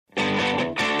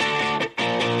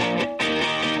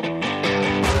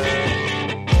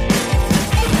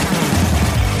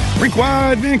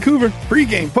Quad Vancouver.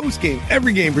 Pre-game, post-game,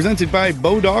 every game presented by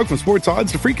Bodog. From sports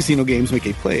odds to free casino games, make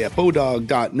a play at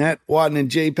bodog.net. Wadden and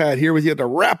J-Pat here with you to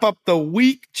wrap up the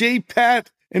week.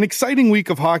 J-Pat, an exciting week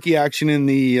of hockey action in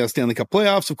the Stanley Cup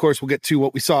playoffs. Of course, we'll get to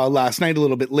what we saw last night a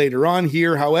little bit later on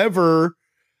here. However,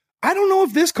 I don't know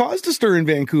if this caused a stir in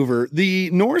Vancouver.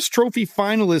 The Norris Trophy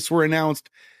finalists were announced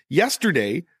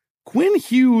yesterday. Quinn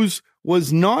Hughes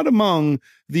was not among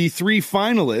the three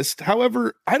finalists.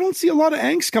 However, I don't see a lot of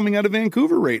angst coming out of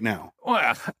Vancouver right now.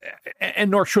 Well, and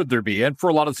nor should there be. And for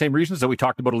a lot of the same reasons that we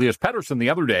talked about Elias Pettersson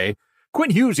the other day, Quinn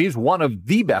Hughes is one of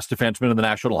the best defensemen in the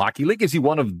National Hockey League. Is he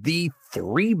one of the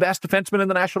three best defensemen in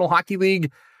the National Hockey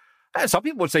League? Some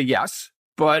people would say yes.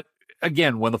 But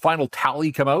again, when the final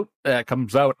tally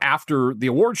comes out after the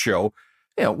award show,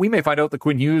 we may find out that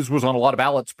Quinn Hughes was on a lot of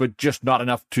ballots, but just not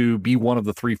enough to be one of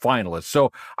the three finalists.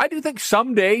 So I do think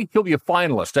someday he'll be a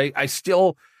finalist. I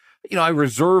still, I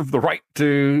reserve the right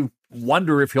to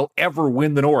wonder if he'll ever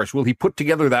win the Norris. Will he put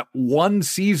together that one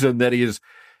season that is,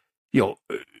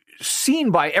 seen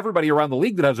by everybody around the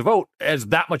league that has a vote as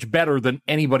that much better than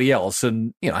anybody else?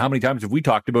 And, how many times have we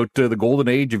talked about the golden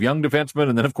age of young defensemen?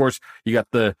 And then, of course, you got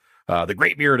the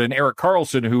Greatbeard and Erik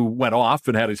Karlsson, who went off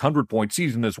and had his 100-point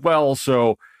season as well.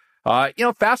 So,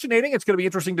 fascinating. It's going to be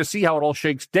interesting to see how it all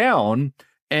shakes down.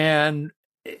 And,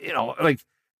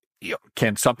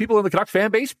 can some people in the Canucks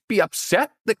fan base be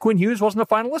upset that Quinn Hughes wasn't a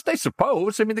finalist? I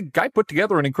suppose. I mean, the guy put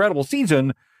together an incredible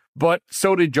season, but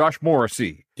so did Josh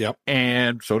Morrissey. Yep.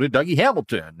 And so did Dougie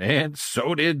Hamilton. And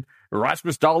so did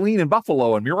Rasmus Dahlin in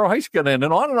Buffalo and Miro Heiskanen.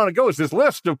 And on it goes, this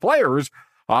list of players.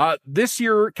 This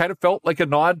year kind of felt like a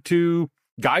nod to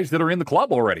guys that are in the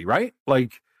club already, right?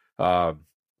 Like Erik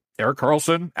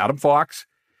Karlsson, Adam Fox.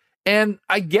 And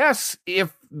I guess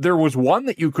if there was one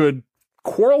that you could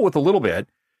quarrel with a little bit,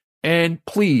 and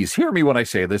please hear me when I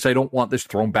say this, I don't want this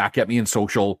thrown back at me in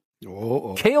social.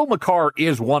 Cale Makar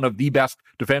is one of the best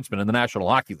defensemen in the National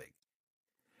Hockey League.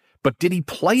 But did he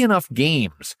play enough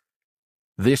games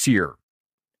this year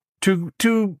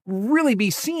to really be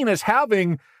seen as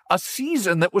having a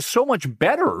season that was so much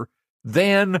better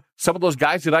than some of those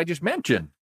guys that I just mentioned?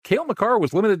 Cale Makar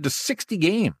was limited to 60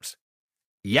 games.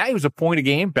 Yeah, he was a point a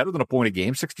game, better than a point a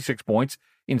game, 66 points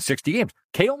in 60 games.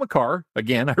 Cale Makar,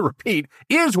 again, I repeat,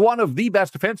 is one of the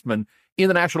best defensemen in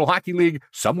the National Hockey League.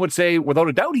 Some would say, without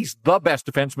a doubt, he's the best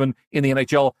defenseman in the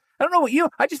NHL. I don't know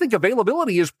what I just think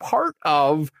availability is part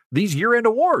of these year-end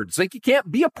awards. Like, you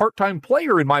can't be a part-time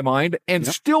player, in my mind, and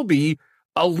still be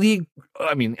a league.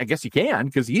 I mean, I guess you can,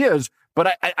 because he is,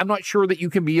 but I'm not sure that you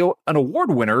can be an award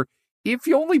winner if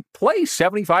you only play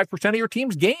 75% of your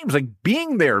team's games. Like,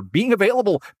 being there, being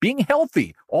available, being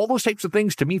healthy, all those types of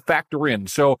things to me factor in.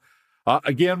 So,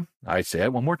 again, I say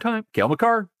it one more time, Cale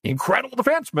Makar, incredible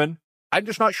defenseman. I'm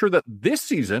just not sure that this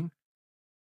season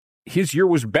his year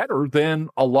was better than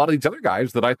a lot of these other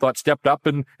guys that I thought stepped up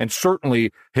and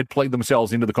certainly had played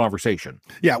themselves into the conversation.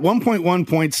 Yeah, 1.1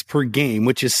 points per game,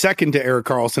 which is second to Erik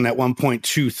Karlsson at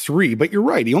 1.23. But you're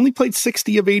right, he only played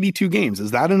 60 of 82 games.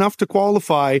 Is that enough to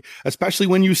qualify, especially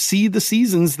when you see the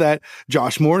seasons that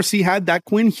Josh Morrissey had, that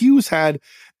Quinn Hughes had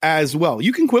as well?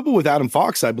 You can quibble with Adam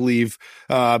Fox, I believe,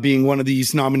 being one of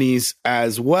these nominees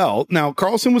as well. Now,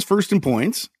 Karlsson was first in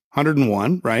points,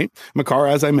 101, right? Makar,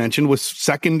 as I mentioned, was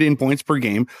second in points per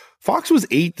game. Fox was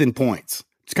eighth in points.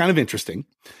 It's kind of interesting.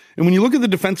 And when you look at the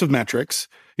defensive metrics,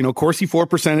 Corsi for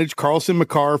percentage, Karlsson,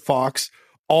 Makar, Fox,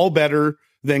 all better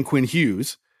than Quinn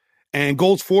Hughes. And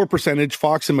goals for percentage,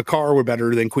 Fox and Makar were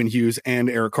better than Quinn Hughes and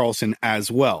Erik Karlsson as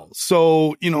well.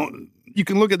 So, you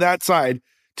can look at that side.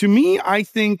 To me, I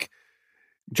think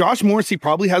Josh Morrissey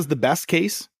probably has the best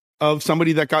case of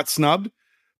somebody that got snubbed.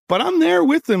 But I'm there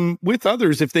with them, with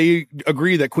others, if they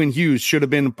agree that Quinn Hughes should have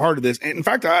been part of this. And in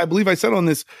fact, I believe I said on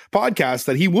this podcast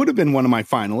that he would have been one of my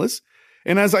finalists.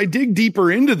 And as I dig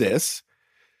deeper into this,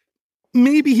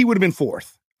 maybe he would have been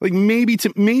fourth. Like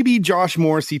maybe Josh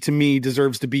Morrissey to me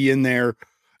deserves to be in there.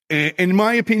 And in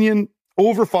my opinion,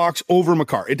 over Fox, over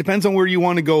Makar. It depends on where you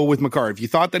want to go with Makar. If you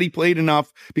thought that he played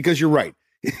enough, because you're right.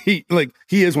 He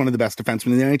is one of the best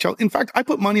defensemen in the NHL. In fact, I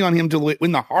put money on him to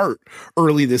win the Hart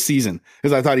early this season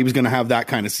because I thought he was going to have that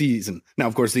kind of season. Now,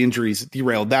 of course, the injuries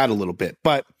derailed that a little bit.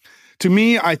 But to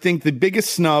me, I think the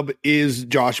biggest snub is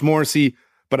Josh Morrissey,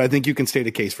 but I think you can state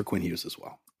a case for Quinn Hughes as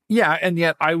well. Yeah, and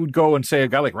yet I would go and say a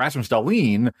guy like Rasmus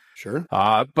Dahlin. Sure.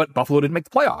 But Buffalo didn't make the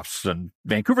playoffs, and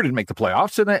Vancouver didn't make the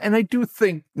playoffs. And I do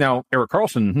think, now, Erik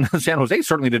Karlsson, San Jose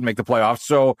certainly didn't make the playoffs,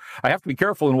 so I have to be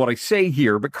careful in what I say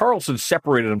here. But Karlsson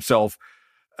separated himself,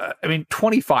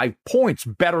 25 points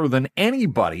better than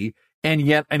anybody. And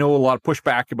yet I know a lot of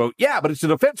pushback about, but it's a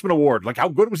defenseman award. Like, how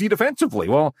good was he defensively?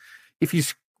 Well, if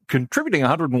he's contributing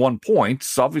 101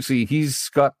 points. Obviously, he's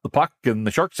got the puck, and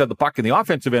the Sharks had the puck in the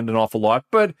offensive end an awful lot.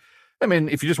 But, I mean,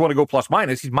 if you just want to go plus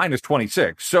minus, he's minus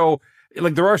 26. So,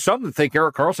 like, there are some that think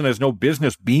Erik Karlsson has no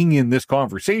business being in this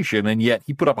conversation, and yet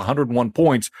he put up 101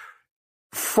 points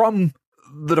from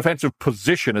the defensive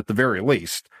position at the very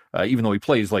least, even though he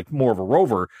plays like more of a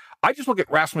rover. I just look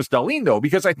at Rasmus Dahlin, though,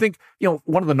 because I think,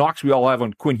 one of the knocks we all have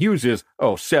on Quinn Hughes is,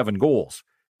 7 goals.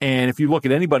 And if you look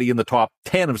at anybody in the top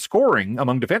 10 of scoring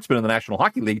among defensemen in the National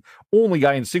Hockey League, only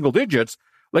guy in single digits,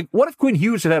 like, what if Quinn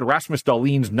Hughes had Rasmus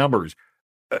Dahlin's numbers?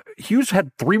 Hughes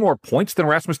had 3 more points than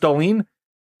Rasmus Dahlin,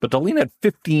 but Dahlin had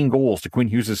 15 goals to Quinn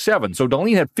Hughes' 7. So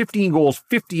Dahlin had 15 goals,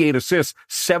 58 assists,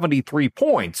 73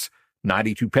 points,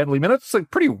 92 penalty minutes, like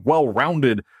pretty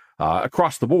well-rounded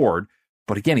across the board.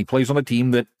 But again, he plays on a team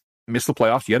that missed the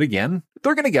playoffs yet again.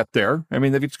 They're going to get there. I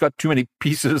mean, they've just got too many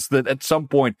pieces that at some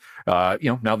point, now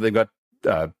that they've got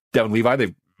Devin Levi,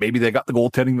 they got the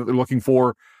goaltending that they're looking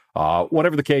for.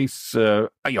 Whatever the case,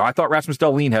 I thought Rasmus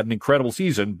Dahlin had an incredible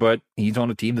season, but he's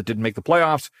on a team that didn't make the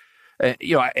playoffs.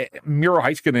 Miro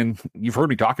Heiskanen, you've heard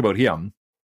me talk about him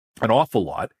an awful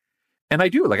lot. And I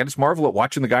do. I just marvel at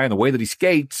watching the guy and the way that he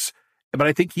skates. But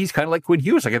I think he's kind of like Quinn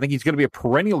Hughes. I think he's going to be a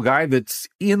perennial guy that's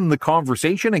in the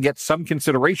conversation and gets some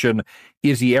consideration.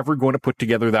 Is he ever going to put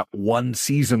together that one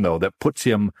season, though, that puts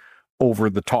him over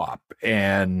the top?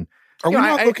 And are we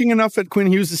not looking enough at Quinn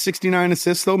Hughes' 69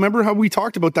 assists, though? Remember how we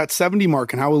talked about that 70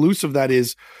 mark and how elusive that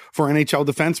is for NHL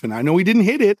defensemen? I know he didn't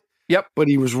hit it. Yep. But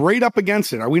he was right up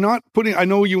against it. Are we not putting, I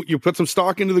know you put some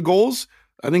stock into the goals.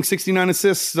 I think 69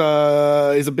 assists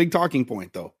is a big talking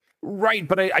point, though. Right,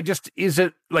 but I just, is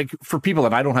it like for people,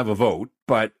 and I don't have a vote,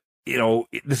 but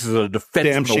this is a defenseman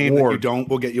damn shame award. That you don't.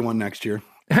 We'll get you one next year.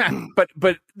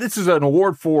 but this is an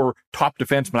award for top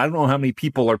defenseman. I don't know how many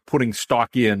people are putting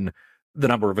stock in the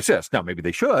number of assists. Now, maybe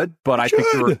they should, but I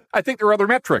think there are other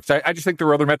metrics. I just think there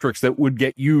are other metrics that would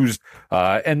get used.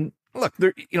 And look,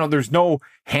 there's no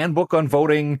handbook on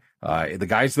voting. The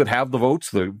guys that have the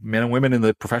votes, the men and women in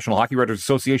the Professional Hockey Writers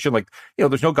Association,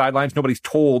 there's no guidelines. Nobody's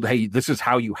told, hey, this is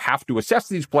how you have to assess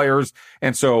these players.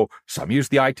 And so some use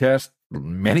the eye test.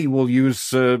 Many will use,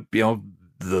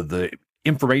 the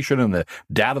information and the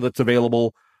data that's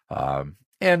available.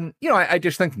 I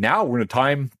just think now we're in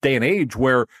a day and age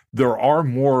where there are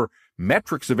more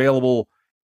metrics available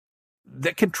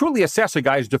that can truly assess a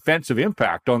guy's defensive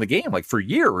impact on the game. Like for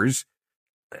years,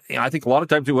 I think a lot of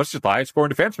times it was just the highest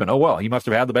scoring defenseman. Oh, well, he must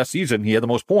have had the best season. He had the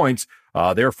most points.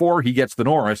 Therefore, he gets the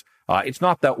Norris. It's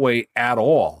not that way at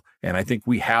all. And I think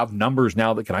we have numbers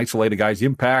now that can isolate a guy's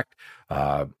impact,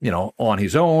 on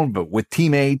his own, but with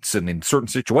teammates and in certain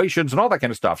situations and all that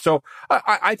kind of stuff. So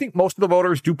I think most of the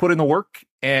voters do put in the work,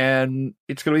 and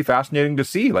it's going to be fascinating to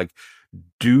see,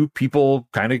 do people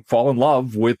kind of fall in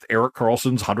love with Erik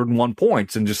Karlsson's 101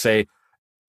 points and just say,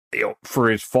 for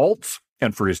his faults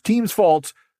and for his team's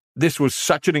faults, this was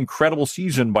such an incredible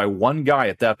season by one guy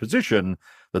at that position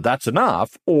that's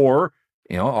enough? Or,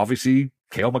 obviously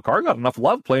Cale Makar got enough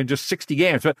love playing just 60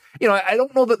 games. But, I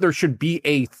don't know that there should be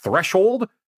a threshold,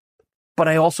 but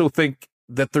I also think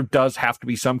that there does have to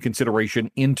be some consideration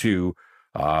into,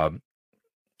 what's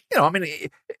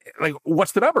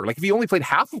the number? If he only played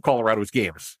half of Colorado's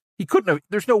games, he couldn't have,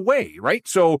 there's no way, right?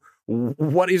 So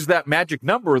what is that magic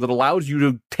number that allows you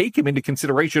to take him into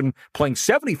consideration playing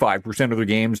 75% of their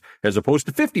games as opposed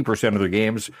to 50% of their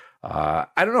games? I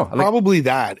don't know. Probably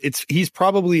that. He's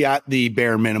probably at the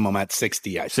bare minimum at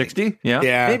 60, I think. 60?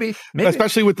 Yeah. Maybe.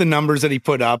 Especially with the numbers that he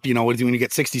put up, when you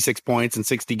get 66 points in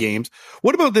 60 games.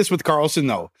 What about this with Karlsson,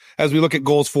 though? As we look at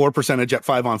goals for percentage at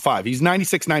 5-on-5, he's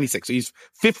 96. So he's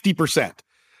 50%.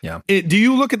 Yeah. Do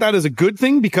you look at that as a good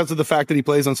thing because of the fact that he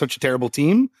plays on such a terrible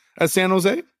team as San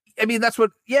Jose? I mean,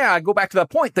 I go back to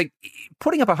that point.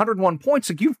 Putting up 101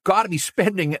 points, you've got to be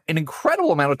spending an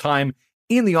incredible amount of time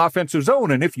in the offensive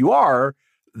zone. And if you are,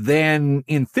 then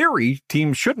in theory,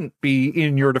 teams shouldn't be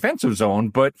in your defensive zone,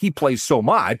 but he plays so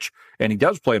much, and he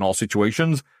does play in all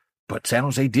situations. But San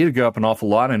Jose did go up an awful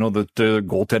lot. I know that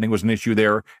goaltending was an issue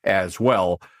there as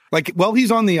well. While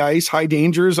he's on the ice, high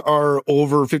dangers are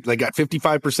over 50, at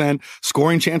 55%,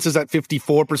 scoring chances at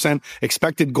 54%,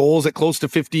 expected goals at close to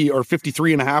 50 or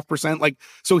 53.5%.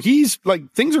 So he's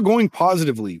things are going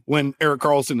positively when Erik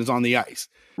Karlsson is on the ice.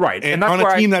 Right. And that's on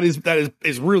a team that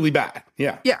is really bad.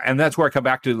 Yeah. Yeah. And that's where I come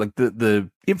back to the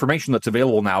information that's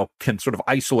available now can sort of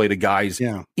isolate a guy's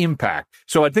impact.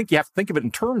 So I think you have to think of it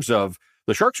in terms of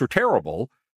the Sharks were terrible.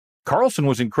 Karlsson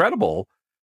was incredible.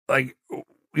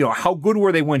 how good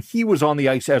were they when he was on the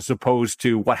ice as opposed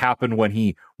to what happened when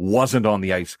he wasn't on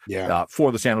the ice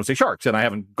for the San Jose Sharks. And I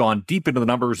haven't gone deep into the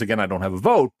numbers. Again, I don't have a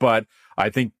vote, but I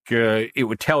think it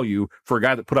would tell you for a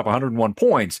guy that put up 101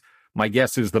 points, my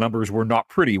guess is the numbers were not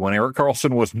pretty when Erik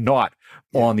Karlsson was not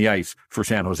on the ice for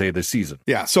San Jose this season.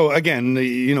 Yeah. So again,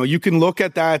 you can look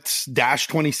at that dash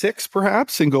 26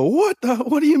 perhaps and go, what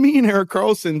do you mean, Erik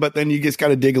Karlsson? But then you just got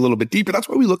to dig a little bit deeper. That's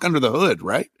why we look under the hood,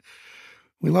 right?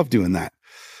 We love doing that.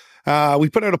 We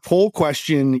put out a poll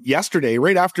question yesterday,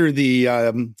 right after the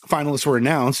finalists were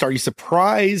announced. Are you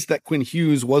surprised that Quinn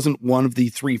Hughes wasn't one of the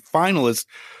 3 finalists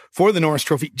for the Norris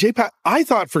Trophy? J-Pat, I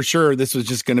thought for sure this was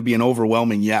just going to be an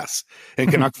overwhelming yes. And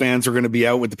Canuck fans are going to be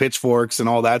out with the pitchforks and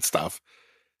all that stuff.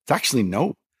 It's actually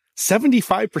no.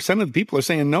 75% of the people are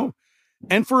saying no.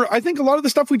 And for, I think, a lot of the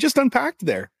stuff we just unpacked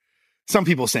there. Some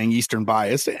people saying Eastern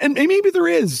bias. And maybe there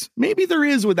is. Maybe there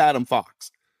is with Adam Fox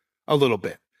a little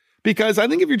bit. Because I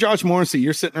think if you're Josh Morrissey,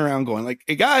 you're sitting around going like,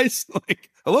 hey, guys,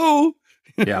 like, hello,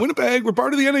 Winnipeg, we're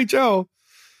part of the NHL.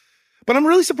 But I'm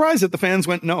really surprised that the fans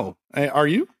went no. Are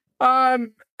you? A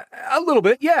little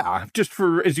bit, yeah. Just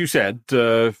for, as you said,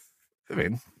 we're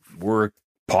a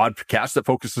podcast that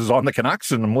focuses on the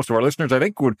Canucks, and most of our listeners, I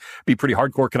think, would be pretty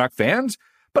hardcore Canuck fans.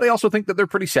 But I also think that they're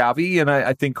pretty savvy, and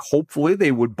I think hopefully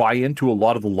they would buy into a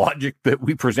lot of the logic that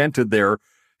we presented there.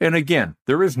 And again,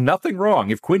 there is nothing wrong.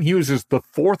 If Quinn Hughes is the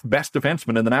 4th best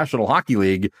defenseman in the National Hockey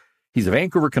League, he's a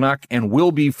Vancouver Canuck and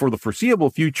will be for the foreseeable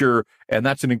future, and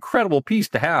that's an incredible piece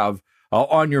to have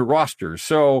on your roster.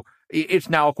 So it's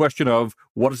now a question of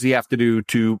what does he have to do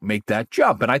to make that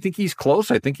jump? And I think he's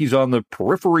close. I think he's on the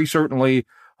periphery, certainly.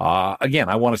 Again,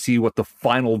 I want to see what the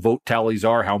final vote tallies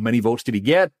are. How many votes did he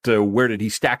get? Where did he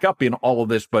stack up in all of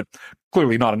this? But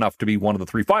clearly not enough to be one of the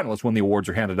 3 finalists when the awards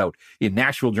are handed out in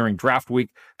Nashville during draft week.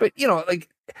 But,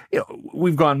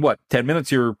 we've gone, 10 minutes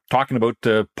here talking about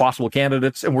possible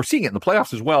candidates, and we're seeing it in the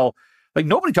playoffs as well. Like,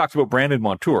 nobody talks about Brandon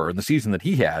Montour in the season that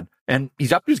he had, and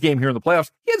he's up his game here in the playoffs.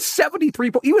 He had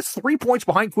 73 points. He was 3 points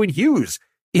behind Quinn Hughes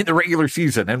in the regular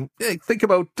season. And think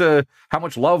about how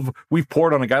much love we've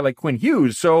poured on a guy like Quinn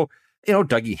Hughes. So,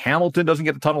 Dougie Hamilton doesn't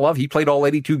get a ton of love. He played all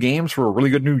 82 games for a really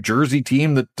good New Jersey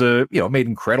team that, made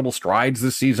incredible strides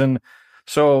this season.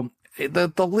 So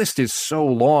the list is so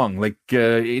long. Like,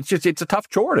 it's a tough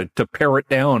chore to pare it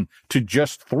down to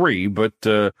just 3. But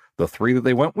the 3 that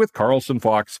they went with, Karlsson,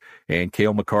 Fox, and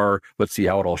Cale Makar. Let's see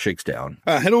how it all shakes down.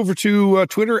 Head over to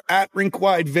Twitter at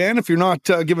RinkWideVan. If you're not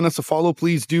giving us a follow,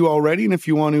 please do already. And if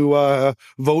you want to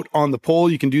vote on the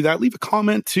poll, you can do that. Leave a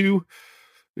comment too.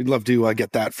 We'd love to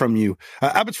get that from you.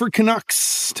 Abbotsford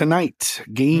Canucks tonight,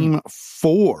 game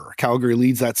 4. Calgary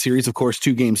leads that series, of course,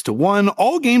 2-1.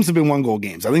 All games have been 1-goal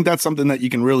games. I think that's something that you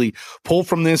can really pull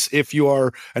from this if you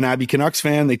are an Abbey Canucks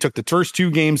fan. They took the first 2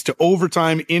 games to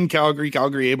overtime in Calgary.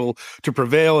 Calgary able to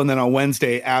prevail. And then on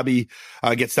Wednesday, Abbey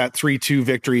gets that 3-2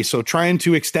 victory. So trying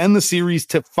to extend the series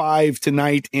to 5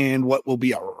 tonight in what will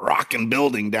be a rocking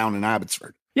building down in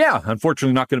Abbotsford. Yeah,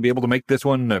 unfortunately not going to be able to make this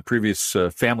one a previous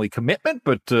family commitment,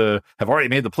 but have already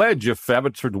made the pledge. If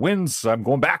Abbotsford wins, I'm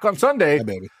going back on Sunday. Yeah,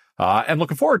 baby. And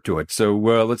looking forward to it. So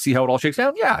let's see how it all shakes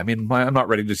out. Yeah, I mean, I'm not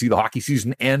ready to see the hockey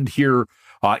season end here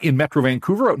in Metro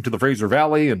Vancouver out into the Fraser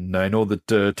Valley. And I know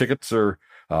that tickets are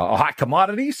a hot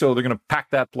commodity, so they're going to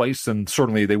pack that place. And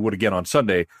certainly they would again on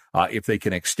Sunday if they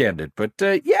can extend it. But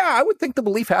yeah, I would think the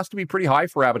belief has to be pretty high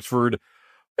for Abbotsford.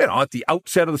 At the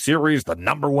outset of the series, the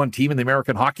number 1 team in the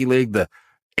American Hockey League, the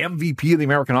MVP of the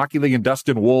American Hockey League in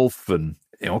Dustin Wolf. And,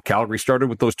 Calgary started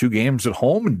with those 2 games at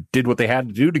home and did what they had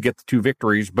to do to get the 2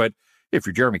 victories. But if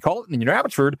you're Jeremy Colleton and you're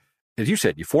Abbotsford, as you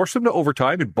said, you forced them to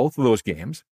overtime in both of those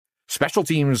games. Special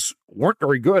teams weren't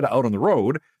very good out on the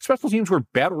road. Special teams were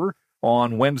better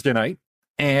on Wednesday night.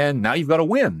 And now you've got a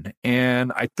win.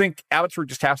 And I think Abbotsford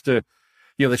just has to,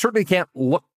 they certainly can't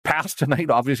look past tonight.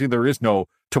 Obviously, there is no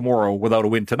tomorrow without a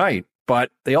win tonight. But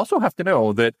they also have to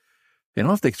know that,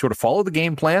 if they sort of follow the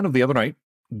game plan of the other night,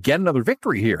 get another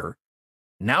victory here,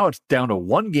 now it's down to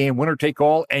 1 game, winner take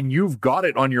all, and you've got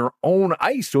it on your own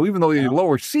ice. So even though you're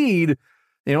lower seed,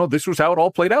 this was how it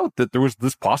all played out, that there was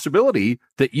this possibility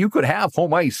that you could have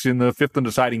home ice in the 5th and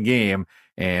deciding game.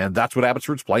 And that's what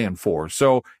Abbotsford's playing for.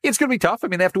 So it's going to be tough. I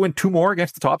mean, they have to win 2 more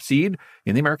against the top seed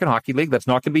in the American Hockey League. That's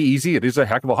not going to be easy. It is a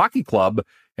heck of a hockey club.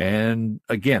 And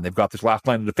again, they've got this last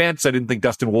line of defense. I didn't think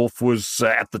Dustin Wolf was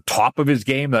at the top of his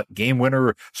game. That game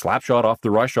winner slap shot off the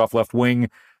rush off left wing.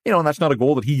 And that's not a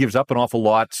goal that he gives up an awful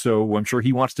lot. So I'm sure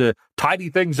he wants to tidy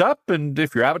things up. And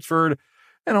if you're Abbotsford,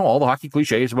 all the hockey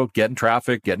cliches about getting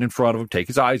traffic, getting in front of him, take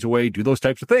his eyes away, do those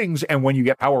types of things. And when you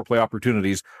get power play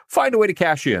opportunities, find a way to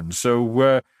cash in.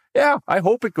 So, yeah, I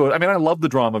hope it goes. I mean, I love the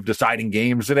drama of deciding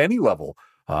games at any level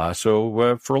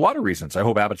So for a lot of reasons, I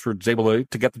hope Abbotsford's able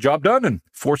to get the job done and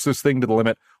force this thing to the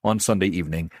limit on Sunday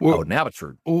evening out in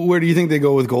Abbotsford. Where do you think they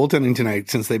go with goaltending tonight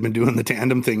since they've been doing the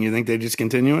tandem thing? You think they just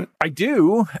continue it? I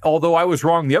do, although I was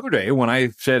wrong the other day when I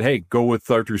said, hey, go with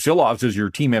Artur Silovs as your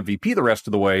team MVP the rest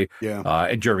of the way. Yeah.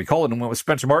 And Jeremy Cullen went with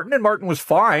Spencer Martin, and Martin was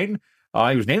fine.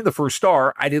 He was named the first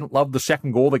star. I didn't love the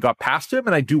second goal that got past him,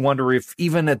 and I do wonder if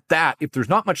even at that, if there's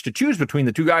not much to choose between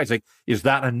the two guys, like, is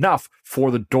that enough for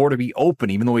the door to be open?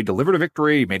 Even though he delivered a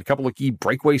victory, he made a couple of key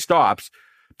breakaway stops.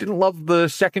 Didn't love the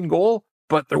second goal,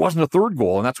 but there wasn't a third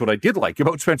goal, and that's what I did like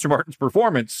about Spencer Martin's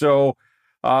performance. So,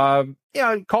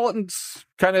 Colleton's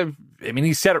kind of,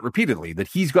 he said it repeatedly, that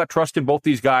he's got trust in both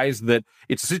these guys, that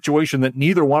it's a situation that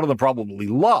neither one of them probably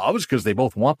loves because they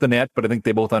both want the net, but I think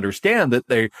they both understand that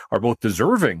they are both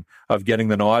deserving of getting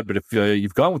the nod. But if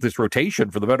you've gone with this rotation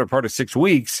for the better part of 6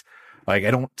 weeks, like,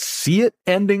 I don't see it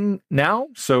ending now.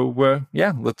 So, I'm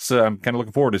kind of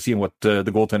looking forward to seeing what the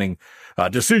goaltending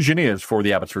decision is for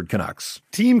the Abbotsford Canucks.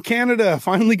 Team Canada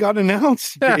finally got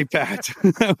announced, Jay Pat.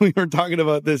 We were talking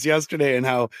about this yesterday and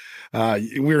how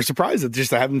we were surprised that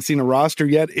just I haven't seen a roster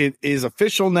yet. It is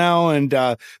official now, and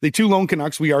the two lone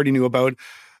Canucks we already knew about.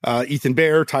 Ethan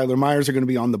Bear, Tyler Myers are going to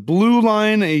be on the blue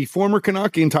line. A former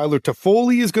Canuck in Tyler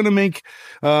Toffoli is going to make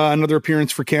another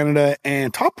appearance for Canada.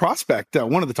 And top prospect,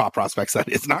 one of the top prospects, that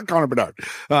is not Connor Bedard,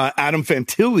 Adam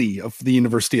Fantilli of the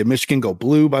University of Michigan, go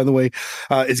blue, by the way,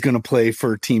 is going to play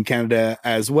for Team Canada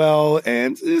as well.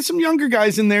 And there's some younger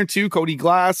guys in there too. Cody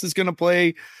Glass is going to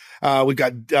play. We've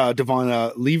got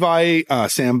Devon Levi,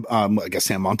 Sam, I guess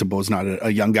Sam Montembeau's not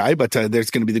a young guy, but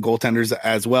there's going to be the goaltenders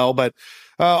as well. But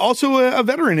also a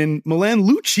veteran in Milan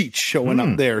Lucic showing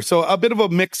up there. So a bit of a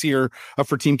mix here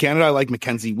for Team Canada. I like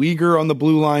Mackenzie Weegar on the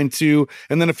blue line too.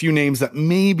 And then a few names that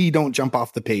maybe don't jump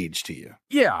off the page to you.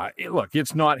 Yeah, look,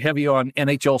 it's not heavy on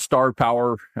NHL star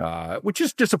power, which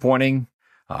is disappointing.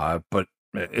 But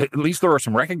at least there are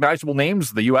some recognizable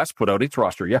names. The U.S. put out its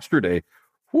roster yesterday.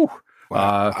 Whew.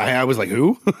 I was like,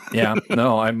 who? Yeah,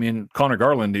 no, Connor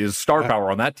Garland is star power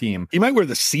on that team. He might wear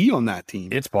the C on that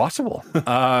team. It's possible.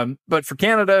 But for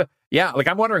Canada,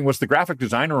 I'm wondering, was the graphic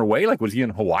designer away? Like, was he in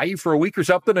Hawaii for a week or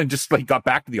something and just got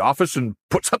back to the office and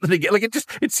put something together? Like,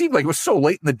 it seemed like it was so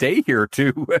late in the day here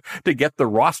to get the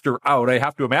roster out. I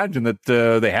have to imagine that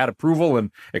they had approval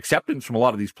and acceptance from a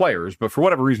lot of these players, but for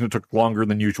whatever reason, it took longer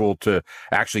than usual to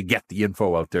actually get the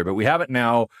info out there. But we have it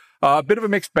now. A bit of a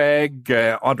mixed bag.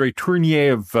 Andre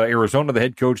Tournier of Arizona, the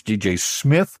head coach. DJ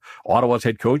Smith, Ottawa's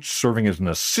head coach, serving as an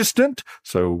assistant.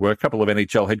 So a couple of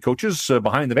NHL head coaches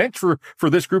behind the bench for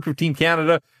this group of Team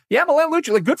Canada. Yeah, Milan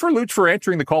Lucic, good for Lucic for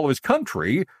answering the call of his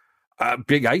country.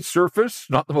 Big ice surface,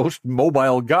 not the most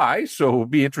mobile guy, so it'll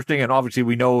be interesting. And obviously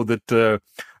we know that the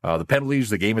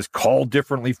penalties, the game is called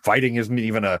differently. Fighting isn't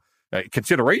even a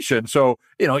consideration. So,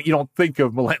 you don't think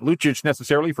of Milan Lucic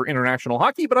necessarily for international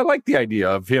hockey, but I like the idea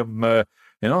of him,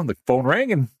 the phone rang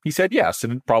and he said yes.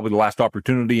 And probably the last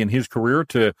opportunity in his career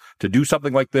to do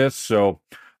something like this. So,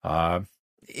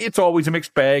 it's always a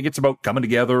mixed bag. It's about coming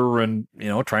together and,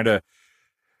 trying to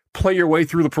play your way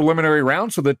through the preliminary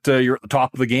round so that you're at the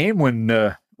top of the game when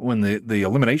the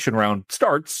elimination round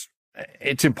starts.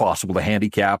 It's impossible to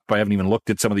handicap. I haven't even looked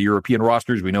at some of the European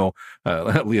rosters. We know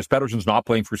Elias Pettersson's not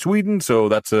playing for Sweden, so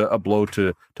that's a blow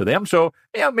to them. So,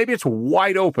 maybe it's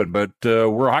wide open, but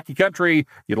we're a hockey country.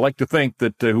 You'd like to think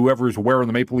that whoever's wearing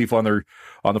the Maple Leaf on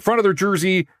the front of their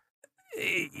jersey,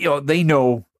 they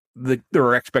know that there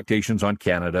are expectations on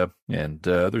Canada, and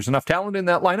there's enough talent in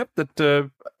that lineup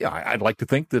that I'd like to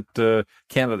think that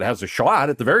Canada has a shot,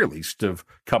 at the very least, of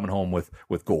coming home with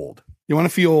gold. You want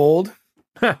to feel old?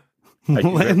 I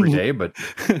do every day, but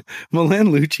Milan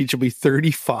Lucic will be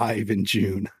 35 in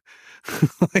June.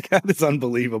 Like, that is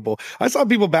unbelievable. I saw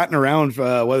people batting around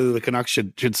whether the Canucks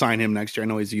should sign him next year. I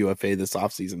know he's a UFA this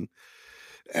offseason.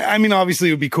 Obviously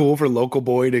it would be cool for local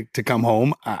boy to come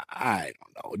home. I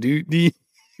don't know.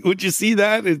 Would you see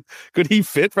that? Could he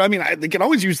fit for? They can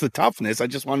always use the toughness. I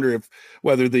just wonder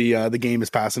whether the game is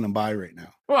passing him by right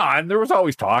now. Well, and there was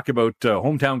always talk about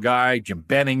hometown guy Jim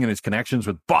Benning and his connections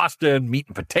with Boston, meat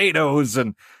and potatoes,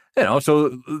 and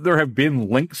so there have been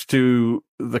links to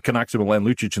the Canucks and Milan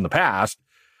Lucic in the past.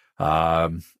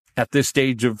 At this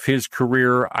stage of his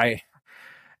career,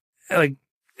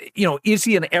 is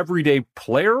he an everyday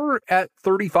player at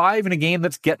 35 in a game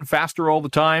that's getting faster all the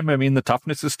time? The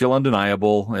toughness is still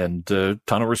undeniable, and a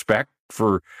ton of respect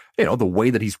for, the way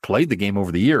that he's played the game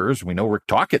over the years. We know Rick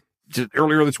Tocchet just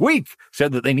earlier this week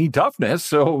said that they need toughness.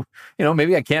 So,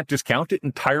 maybe I can't discount it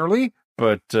entirely,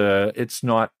 but it's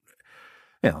not,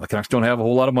 the Canucks don't have a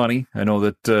whole lot of money. I know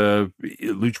that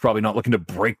Luch probably not looking to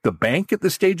break the bank at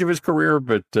this stage of his career,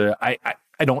 but I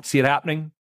I don't see it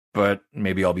happening, but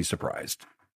maybe I'll be surprised.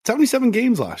 77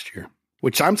 games last year,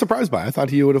 which I'm surprised by. I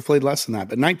thought he would have played less than that,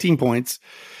 but 19 points.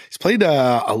 He's played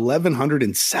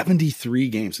 1,173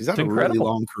 games. He's had a really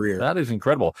long career. That is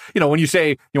incredible. When you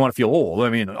say you want to feel old, I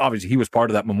mean, obviously he was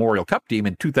part of that Memorial Cup team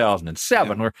in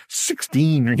 2007. We're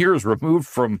 16 years removed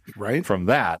from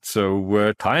that.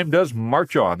 So time does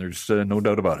march on. There's no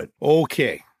doubt about it.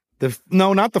 Okay.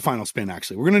 No, not the final spin,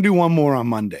 actually. We're going to do one more on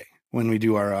Monday when we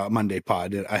do our Monday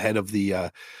pod ahead of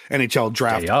the NHL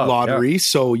draft lottery. Yeah.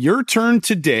 So your turn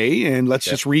today, and let's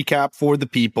just recap for the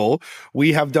people.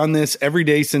 We have done this every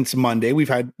day since Monday. We've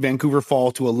had Vancouver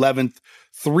fall to 11th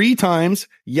 3 times.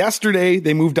 Yesterday,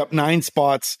 they moved up 9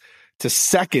 spots to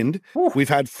 2nd. Ooh. We've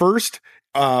had first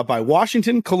by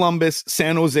Washington, Columbus,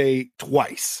 San Jose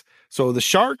twice. So the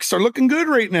Sharks are looking good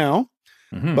right now.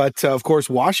 Mm-hmm. But, of course,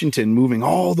 Washington moving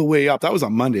all the way up. That was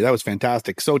on Monday. That was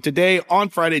fantastic. So today, on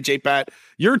Friday, J-Pat,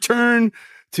 your turn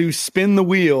to spin the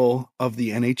wheel of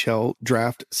the NHL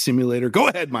Draft Simulator. Go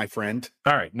ahead, my friend.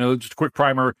 All right. No, just a quick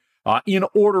primer. In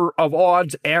order of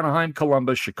odds, Anaheim,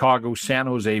 Columbus, Chicago, San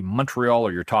Jose, Montreal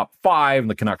are your top 5. And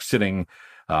the Canucks sitting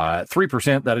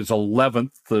 3%. That is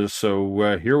 11th.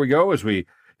 So here we go as we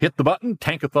hit the button,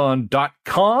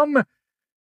 tankathon.com.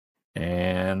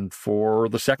 And for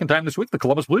the second time this week, the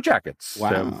Columbus Blue Jackets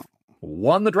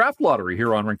won the draft lottery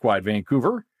here on Rinkwide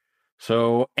Vancouver.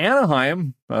 So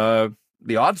Anaheim, the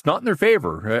odds not in their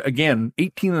favor. Again,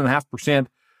 18.5%.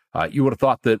 You would have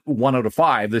thought that 1 out of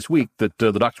 5 this week that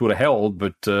the Ducks would have held,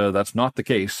 but that's not the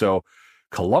case. So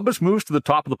Columbus moves to the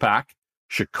top of the pack.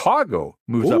 Chicago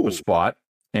moves up a spot,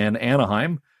 and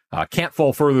Anaheim can't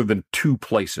fall further than 2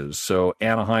 places. So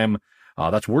Anaheim,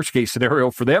 that's worst case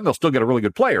scenario for them. They'll still get a really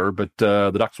good player, but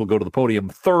the Ducks will go to the podium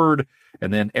 3rd,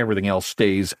 and then everything else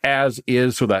stays as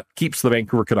is. So that keeps the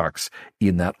Vancouver Canucks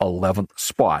in that 11th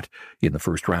spot in the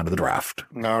first round of the draft.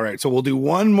 All right. So we'll do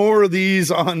one more of these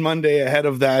on Monday ahead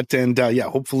of that. And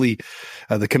hopefully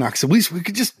the Canucks, at least we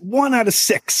could just 1 out of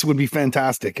 6 would be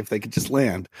fantastic if they could just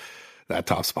land that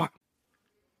top spot.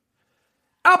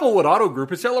 Applewood Auto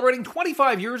Group is celebrating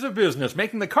 25 years of business,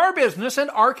 making the car business and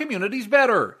our communities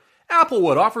better.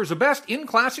 Applewood offers the best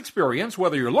in-class experience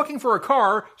whether you're looking for a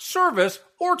car, service,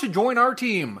 or to join our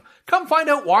team. Come find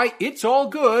out why it's all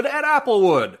good at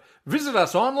Applewood. Visit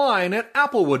us online at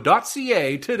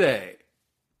applewood.ca today.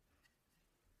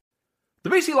 The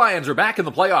BC Lions are back in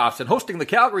the playoffs and hosting the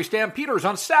Calgary Stampeders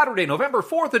on Saturday, November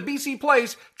 4th at BC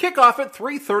Place. Kickoff at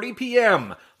 3:30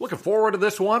 p.m. Looking forward to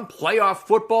this one. Playoff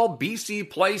football, BC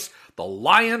Place. The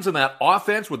Lions and that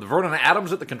offense with Vernon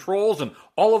Adams at the controls and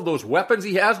all of those weapons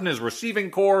he has in his receiving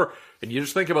core. And you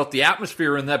just think about the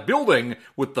atmosphere in that building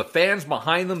with the fans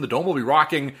behind them. The dome will be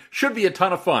rocking. Should be a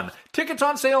ton of fun. Tickets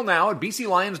on sale now at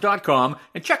bclions.com.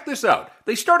 And check this out.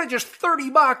 They start at just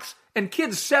 $30. And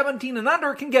kids 17 and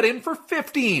under can get in for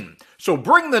 $15. So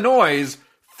bring the noise,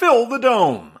 fill the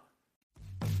dome.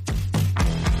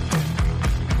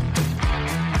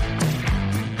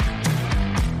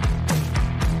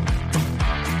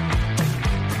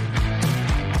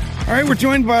 All right, we're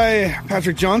joined by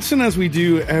Patrick Johnson as we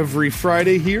do every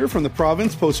Friday here from the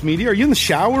Province Post Media. Are you in the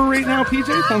shower right now,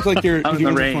 PJ? Sounds like you're I'm doing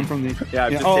in the rain. One from the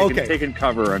I've just taken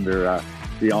cover under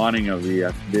the awning of the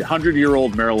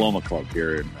 100-year-old Mariloma Club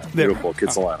here in beautiful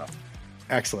Kitsilano.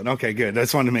 Excellent. Okay, good. I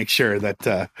just wanted to make sure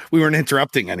that we weren't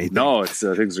interrupting anything. No, it's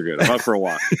things are good. I'm out for a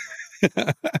walk.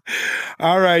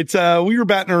 All right. We were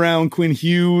batting around Quinn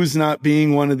Hughes not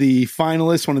being one of the 3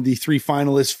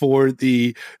 finalists for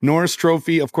the Norris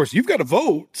Trophy. Of course, you've got a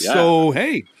vote. Yeah. So,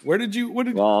 hey, where did you go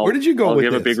I'll with this? I'll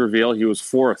give a big reveal. He was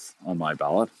 4th on my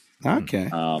ballot. Okay.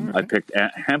 Right. I picked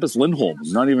Hampus Lindholm,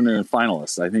 not even a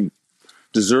finalist. I think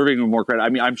deserving of more credit. I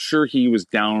mean, I'm sure he was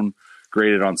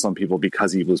downgraded on some people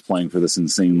because he was playing for this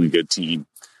insanely good team.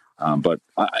 But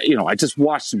I just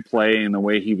watched him play, and the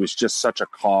way he was just such a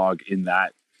cog in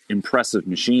that impressive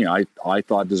machine, I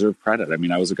thought deserved credit. I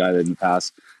mean, I was a guy that in the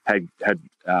past had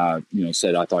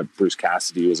said I thought Bruce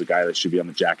Cassidy was a guy that should be on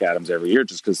the Jack Adams every year,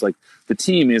 just because like the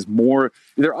team is more.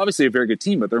 They're obviously a very good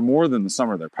team, but they're more than the sum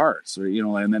of their parts.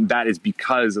 And then that is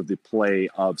because of the play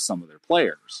of some of their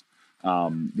players.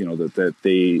 That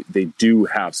they do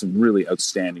have some really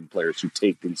outstanding players who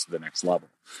take things to the next level.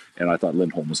 And I thought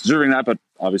Lindholm was deserving that, but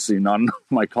obviously none of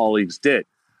my colleagues did.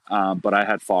 But I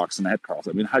had Fox and I had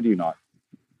Carlson. I mean, how do you not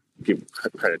give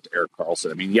credit to Erik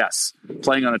Karlsson? I mean, yes,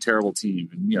 playing on a terrible team,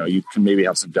 and you can maybe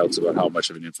have some doubts about how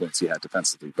much of an influence he had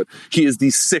defensively, but he is the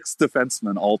 6th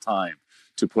defenseman all time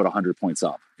to put 100 points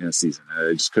up in a season.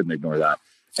 I just couldn't ignore that.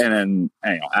 And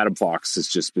then, Adam Fox has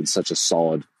just been such a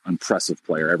solid, impressive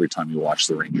player every time you watch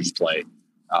the Rangers play.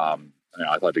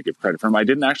 I thought to give credit for him. I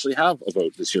didn't actually have a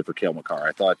vote this year for Cale Makar.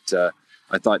 I thought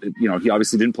he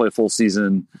obviously didn't play a full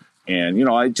season, and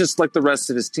I just like the rest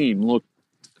of his team looked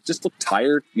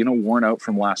tired, worn out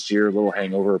from last year, a little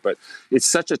hangover. But it's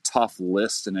such a tough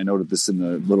list, and I noted this in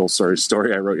the little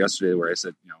story I wrote yesterday where I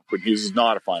said, Quinn Hughes is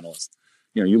not a finalist.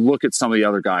 You look at some of the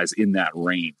other guys in that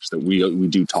range that we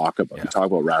do talk about. Yeah. You talk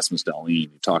about Rasmus Dahlin. You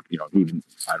talk,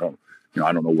 I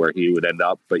don't know where he would end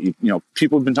up, but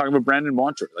people have been talking about Brandon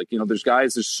Montour.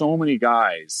 There's so many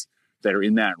guys that are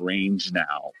in that range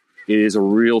now. It is a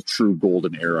real true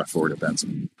golden era for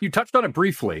defensemen. You touched on it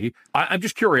briefly. I'm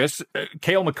just curious,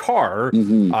 Cale Makar,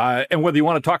 and whether you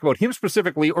want to talk about him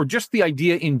specifically or just the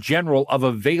idea in general of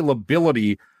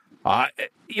availability.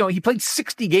 He played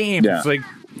 60 games,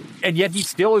 and yet he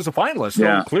still is a finalist.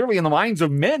 So clearly in the minds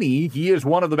of many, he is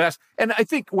one of the best. And I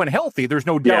think when healthy, there's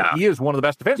no doubt he is one of the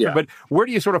best defensemen. Yeah. But where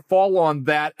do you sort of fall on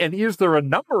that? And is there a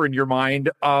number in your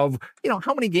mind of,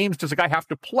 how many games does a guy have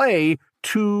to play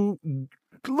to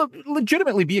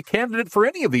legitimately be a candidate for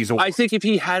any of these awards? I think if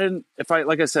he hadn't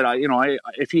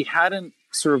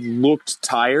sort of looked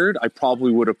tired, I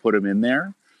probably would have put him in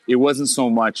there. It wasn't so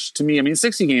much to me.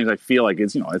 60 games, I feel like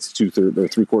it's, it's 2/3 or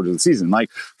 3/4 of the season.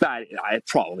 Like that, it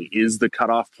probably is the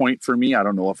cutoff point for me. I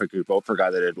don't know if I could vote for a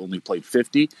guy that had only played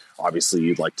 50. Obviously,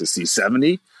 you'd like to see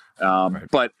 70. Right.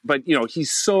 But he's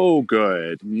so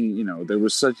good. He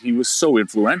was so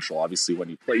influential. Obviously, when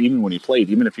he played,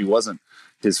 even if he wasn't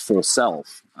his full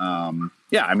self. Like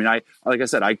I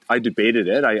said, I debated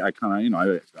it. I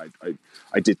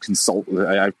did consult.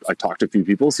 I talked to a few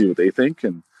people, see what they think,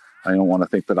 and I don't want to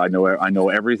think that I know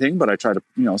everything, but I try to,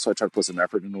 so I try to put some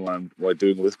effort into what I'm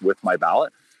doing with my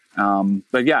ballot.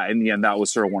 But yeah, in the end, that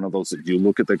was sort of one of those that you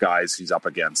look at the guys he's up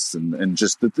against and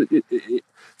just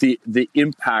the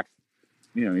impact.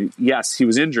 Yes, he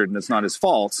was injured and it's not his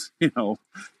fault,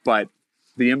 but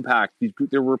the impact,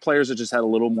 there were players that just had a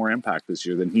little more impact this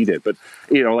year than he did. But,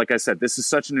 like I said, this is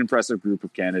such an impressive group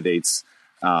of candidates.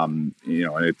 To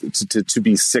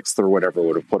be sixth or whatever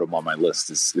would have put him on my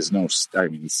list is no, it's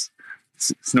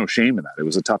no shame in that. It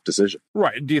was a tough decision.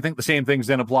 Right. Do you think the same things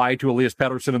then apply to Elias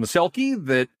Pettersson and the Selke?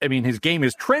 That, his game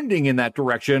is trending in that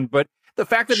direction, but the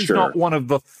fact that he's not one of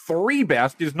the three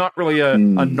best is not really a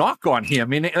knock on him.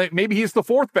 Maybe he's the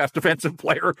fourth best defensive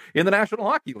player in the National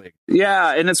Hockey League.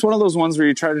 Yeah, and it's one of those ones where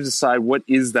you try to decide what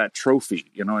is that trophy.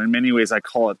 In many ways, I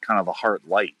call it kind of the Hart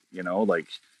Light.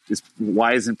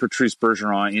 Why isn't Patrice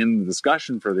Bergeron in the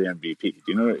discussion for the MVP?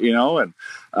 And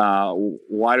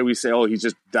why do we say, oh, he's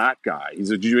just that guy?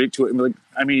 He's a G8 to it.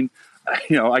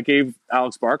 I gave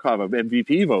Alex Barkov an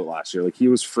MVP vote last year. He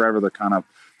was forever the kind of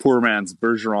poor man's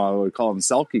Bergeron, I would call him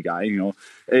Selke guy.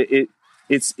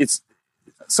 It's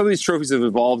some of these trophies have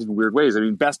evolved in weird ways.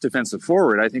 Best defensive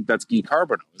forward, I think that's Guy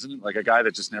Carbonneau, isn't it? A guy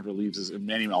that just never leaves his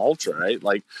Emmanuel Ultra,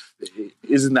 right?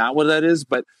 Isn't that what that is?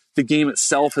 But the game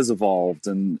itself has evolved,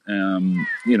 and PD.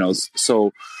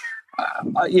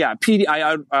 I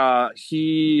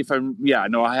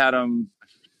had him.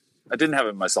 I didn't have him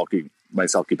in my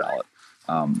Selke ballot.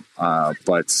 A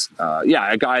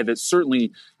guy that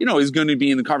certainly, is going to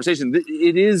be in the conversation.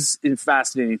 It is a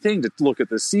fascinating thing to look at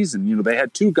this season. They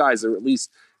had two guys that are at least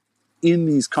in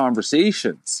these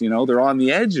conversations. They're on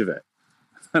the edge of it.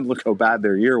 And look how bad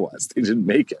their year was. They didn't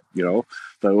make it,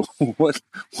 So what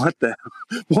the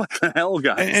hell,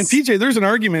 guys? And PJ, there's an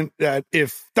argument that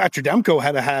if Thatcher Demko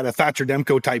had a Thatcher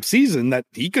Demko type season, that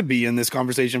he could be in this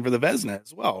conversation for the Vezina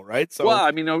as well, right? So, the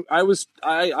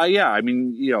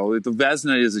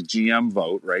Vezina is a GM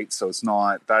vote, right? So it's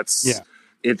not.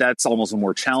 That's almost a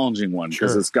more challenging one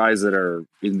because it's guys that are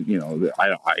in.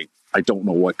 I don't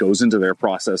know what goes into their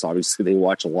process. Obviously, they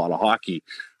watch a lot of hockey.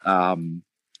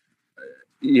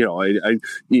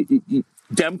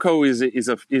 Demko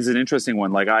is an interesting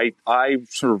one. I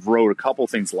sort of wrote a couple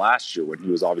things last year when he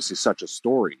was obviously such a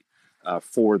story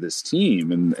for this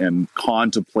team and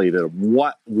contemplated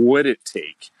what would it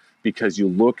take, because you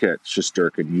look at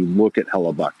Shesterkin, you look at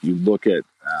Hellebuck, you look at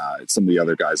some of the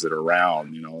other guys that are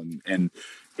around, and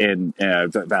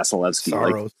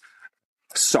Vasilevsky,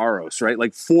 Saros,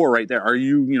 right? Four right there. Are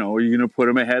you going to put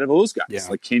him ahead of those guys?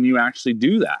 Yeah. Can you actually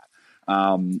do that?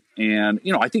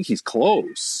 I think he's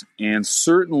close, and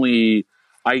certainly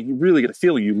I really get a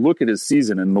feeling you look at his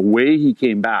season and the way he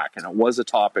came back, and it was a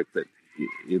topic that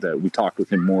we talked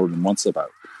with him more than once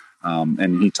about.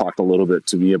 And he talked a little bit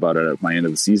to me about it at my end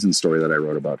of the season story that I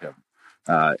wrote about him.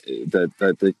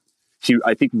 He,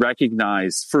 I think,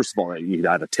 recognized, first of all, that he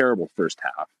had a terrible first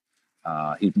half.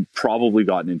 He'd probably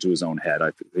gotten into his own head,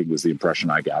 I think was the impression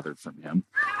I gathered from him.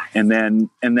 And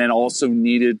then also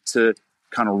needed to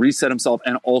kind of reset himself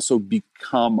and also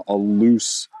become a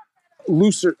loose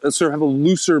looser, sort of have a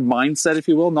looser mindset, if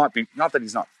you will. Not that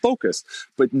he's not focused,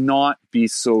 but not be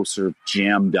so sort of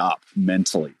jammed up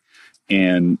mentally,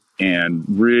 and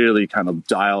really kind of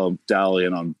dial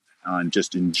in on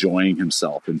just enjoying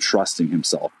himself and trusting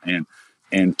himself,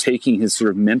 and taking his sort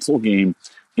of mental game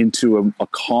into a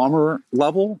calmer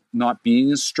level, not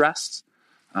being as stressed.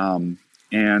 And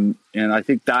I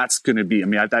think that's going to be, I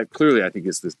mean, that clearly I think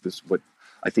is this what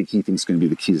I think he thinks is going to be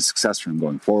the key to success for him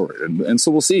going forward. And so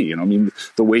we'll see, I mean,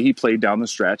 the way he played down the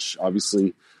stretch,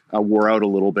 obviously wore out a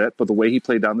little bit, but the way he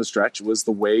played down the stretch was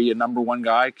the way a number one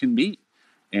guy can be.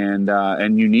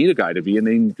 And you need a guy to be, and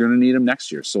then you're going to need him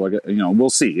next year. So, we'll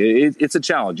see. It's a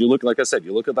challenge. You look, like I said,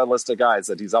 you look at that list of guys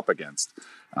that he's up against,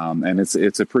 and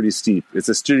it's a pretty steep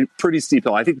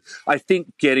hill. I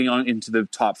think getting on into the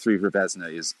top three for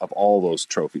Vezina is, of all those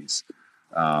trophies,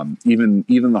 even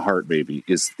the Hart maybe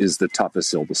is the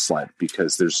toughest hill to sled,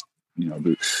 because there's,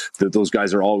 those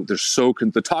guys are all,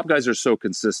 the top guys are so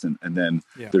consistent, and then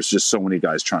there's just so many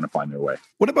guys trying to find their way.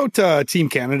 What about Team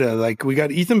Canada? Like, we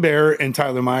got Ethan Bear and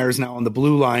Tyler Myers now on the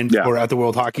blue line for at the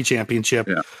World Hockey Championship.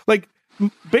 Yeah. Like,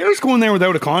 Bear's going there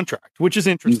without a contract, which is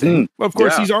interesting. Mm-hmm. Of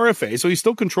course, he's RFA, so he's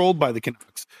still controlled by the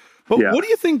Canucks. But what do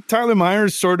you think Tyler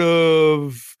Myers' sort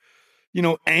of,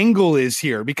 angle is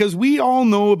here? Because we all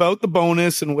know about the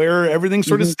bonus and where everything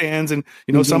sort of stands. And,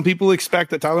 some people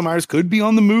expect that Tyler Myers could be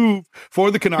on the move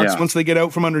for the Canucks once they get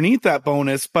out from underneath that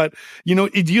bonus. But, do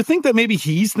you think that maybe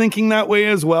he's thinking that way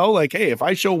as well? Like, hey, if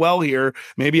I show well here,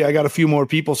 maybe I got a few more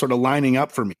people sort of lining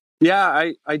up for me.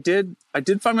 Yeah, I did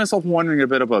find myself wondering a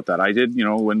bit about that. I did,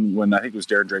 when I think it was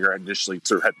Darren Dreger initially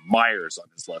sort of had Myers on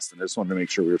his list, and I just wanted to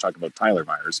make sure we were talking about Tyler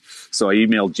Myers. So I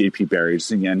emailed JP Barry just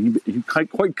saying, and he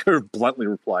quite bluntly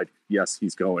replied, yes,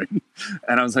 he's going.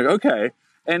 And I was like, okay.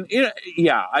 And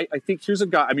I think here's a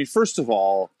guy. I mean, first of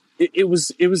all, it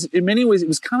was in many ways, it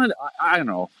was kind of, I don't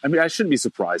know. I mean, I shouldn't be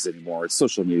surprised anymore. It's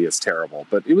social media. It's terrible,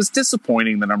 but it was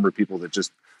disappointing, the number of people that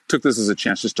just took this as a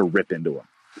chance just to rip into him.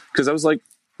 Because I was like,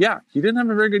 yeah, he didn't have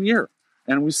a very good year.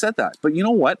 And we said that. But you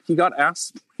know what? He got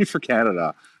asked to play for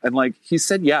Canada. And he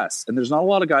said yes. And there's not a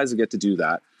lot of guys that get to do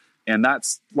that. And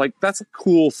that's a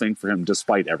cool thing for him,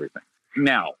 despite everything.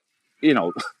 Now,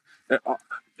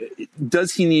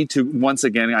 does he need to, once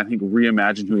again, I think,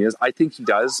 reimagine who he is? I think he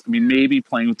does. I mean, maybe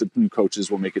playing with the new coaches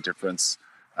will make a difference.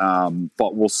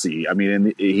 But we'll see. I mean,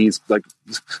 and he's like,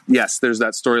 yes, there's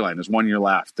that storyline. There's 1 year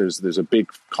left. There's a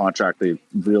big contract they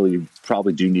really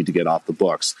probably do need to get off the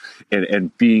books,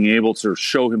 and being able to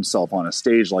show himself on a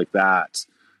stage like that,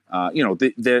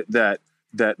 that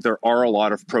there are a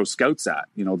lot of pro scouts at,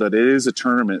 that it is a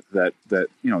tournament that they're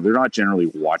not generally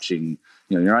watching.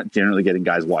 You're not generally getting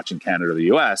guys watching Canada or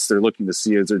the US. They're looking to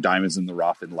see if there are diamonds in the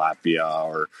rough in Latvia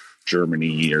or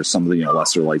Germany or some of the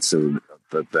lesser lights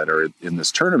that are in this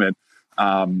tournament,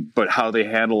 but how they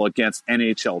handle against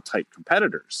NHL type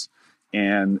competitors.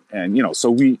 And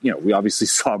so we obviously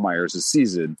saw Myers this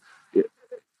season.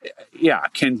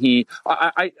 Can he,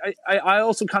 I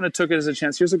also kind of took it as a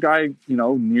chance. Here's a guy,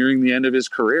 nearing the end of his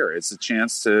career. It's a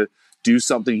chance to do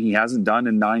something he hasn't done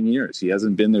in 9 years. He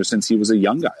hasn't been there since he was a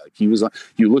young guy. You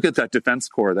look at that defense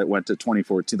corps that went to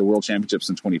 2014, the World Championships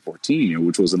in 2014,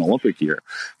 which was an Olympic year,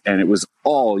 and it was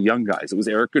all young guys. It was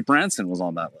Eric Goodbranson was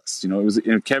on that list. It was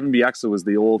Kevin Bieksa was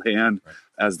the old hand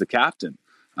as the captain,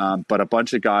 but a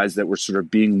bunch of guys that were sort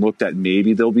of being looked at.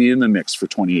 Maybe they'll be in the mix for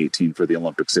 2018 for the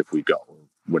Olympics if we go,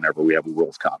 whenever we have a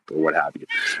World Cup or what have you.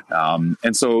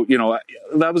 And so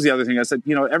that was the other thing I said.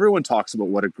 Everyone talks about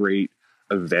what a great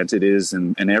event it is,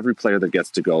 and every player that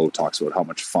gets to go talks about how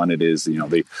much fun it is.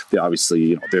 They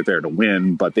obviously they're there to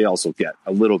win, but they also get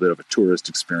a little bit of a tourist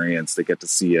experience. They get to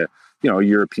see a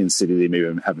European city they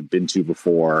maybe haven't been to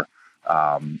before,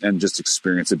 and just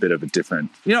experience a bit of a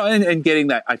different and getting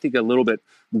that, I think, a little bit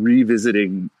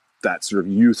revisiting that sort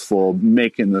of youthful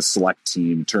making the select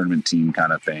team tournament team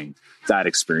kind of thing, that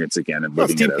experience again, and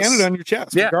living Team Canada on your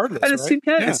chest, regardless. And it's Team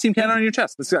Canada. It's Team Canada on your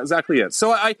chest. That's exactly it.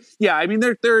 So I mean,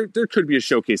 there could be a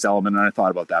showcase element, and I thought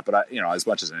about that. But as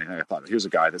much as anything, I thought, here's a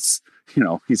guy that's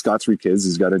he's got 3 kids.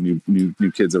 He's got a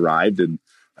new kids arrived, and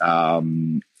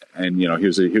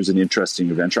here's an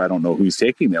interesting adventure. I don't know who he's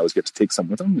taking. They always get to take some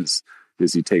with him.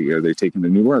 Are they taking the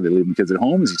new one? Are they leaving kids at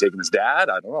home? Is he taking his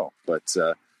dad? I don't know, but.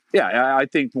 I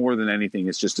think more than anything,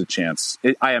 it's just a chance.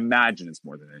 I imagine it's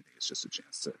more than anything. It's just a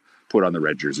chance to put on the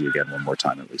red jersey again one more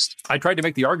time, at least. I tried to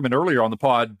make the argument earlier on the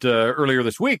pod earlier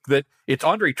this week that it's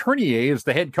Andre Tournier as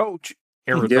the head coach,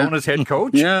 Arizona's head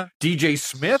coach. DJ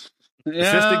Smith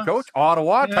assistant coach,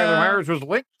 Ottawa. Tyler Myers was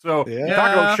linked. So talk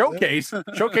about showcase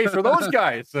for those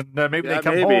guys. And maybe they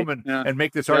come home and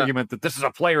make this argument that this is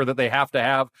a player that they have to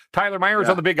have. Tyler Myers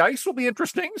on the big ice will be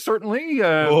interesting, certainly.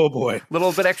 Oh, boy. A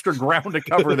little bit extra ground to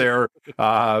cover there.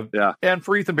 And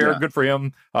for Ethan Bear, good for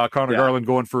him. Connor Garland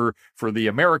going for the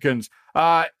Americans.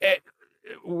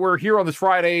 We're here on this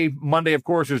Friday. Monday, of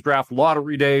course, is draft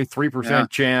lottery day, 3%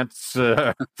 chance.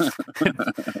 And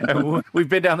we've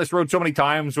been down this road so many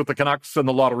times with the Canucks and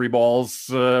the lottery balls.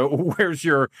 Where's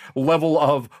your level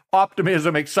of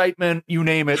optimism, excitement, you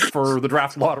name it, for the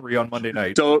draft lottery on Monday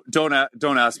night? Don't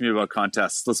ask me about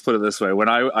contests. Let's put it this way: when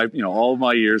I all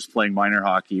my years playing minor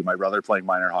hockey, my brother playing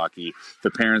minor hockey,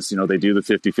 the parents, they do the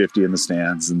 50-50 in the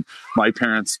stands, and my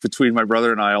parents, between my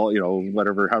brother and I, all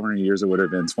how many years it would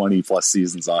have been, 20 plus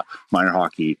seasons of minor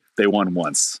hockey, they won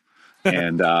once.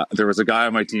 And there was a guy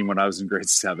on my team when I was in grade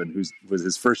 7 who was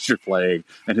his first year playing,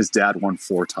 and his dad won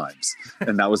 4 times.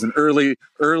 And that was an early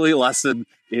lesson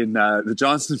in the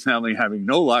Johnson family having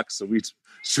no luck. So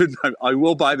I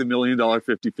will buy the $1 million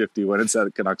 50-50 when it's at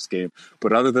a Canucks game.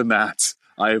 But other than that,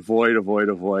 I avoid.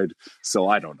 So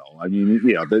I don't know. I mean,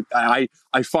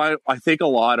 I think a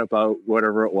lot about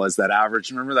whatever it was, that average.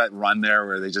 Remember that run there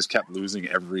where they just kept losing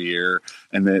every year,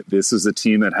 and that this was a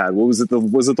team that had, was it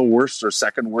the worst or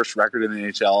second worst record in the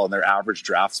NHL, and their average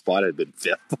draft spot had been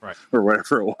 5th or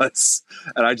whatever it was.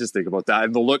 And I just think about that,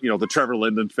 and the look, the Trevor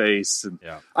Linden face, and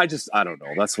I don't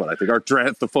know. That's what I think.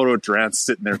 The photo of Drance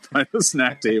sitting there by the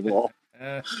snack table,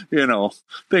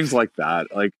 things like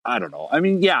that. Like, I don't know. I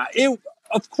mean,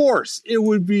 of course, it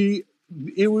would be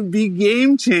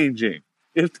game changing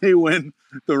if they win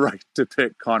the right to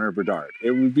pick Connor Bedard.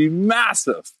 It would be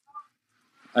massive.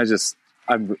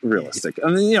 I'm realistic.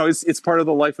 I mean, it's part of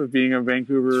the life of being a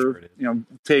Vancouver,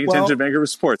 paying attention to Vancouver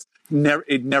sports.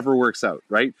 It never works out,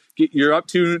 right? You're up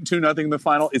 2-0 in the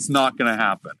final. It's not going to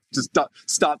happen. Just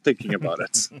stop thinking about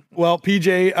it. Well,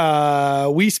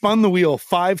 PJ, we spun the wheel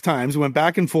 5 times, went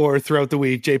back and forth throughout the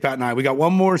week, J-Pat and I. We got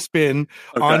one more spin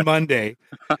on Monday.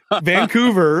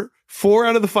 Vancouver, 4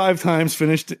 out of the 5 times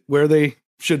finished where they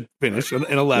should finish in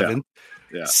 11th.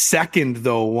 Yeah. Second,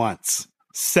 though, once.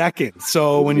 Second.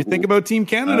 So when you think about Team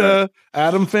Canada,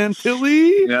 Adam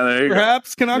Fantilli,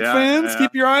 perhaps Canuck fans,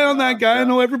 keep your eye on that guy. I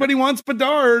know everybody wants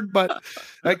Bedard, but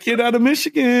that kid out of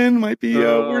Michigan might be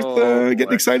worth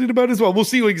getting excited about as well. We'll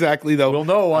see exactly, though. We'll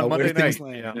know on Monday night.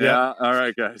 Yeah. All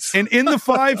right, guys. And in the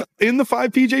five,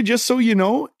 PJ, just so you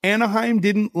know, Anaheim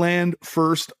didn't land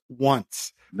first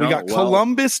once. We got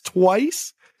Columbus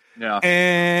twice. Yeah.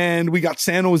 And we got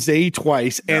San Jose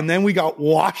twice, and then we got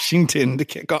Washington to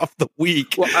kick off the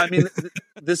week. Well, I mean,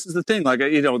 this is the thing. Like,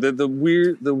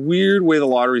 the weird way the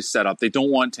lottery's set up. They don't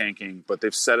want tanking, but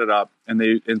they've set it up, and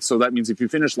so that means if you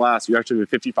finish last, you actually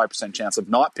have a 55% chance of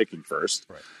not picking first.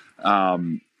 Right.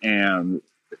 And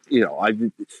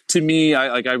to me,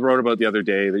 I wrote about the other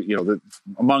day that, that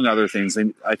among other things,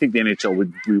 I think the NHL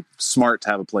would be smart to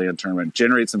have a play-in tournament,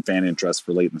 generate some fan interest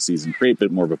for late in the season, create a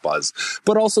bit more of a buzz,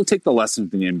 but also take the lesson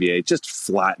from the NBA, just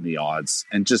flatten the odds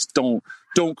and just don't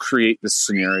create this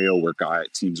scenario where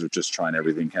teams are just trying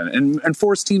everything and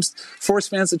force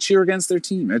fans to cheer against their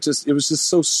team. It was just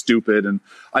so stupid. And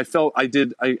I felt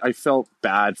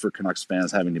bad for Canucks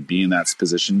fans having to be in that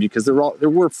position, because there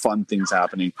were fun things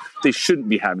happening. They shouldn't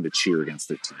be having to cheer against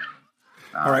their team.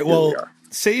 All right. Well,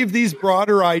 save these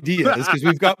broader ideas, because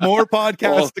we've got more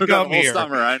podcasts to come here.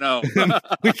 Summer, I know.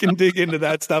 We can dig into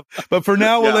that stuff. But for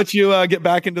now, we'll let you get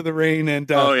back into the rain and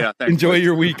enjoy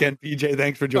your weekend, PJ.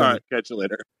 Thanks for joining. All right, catch you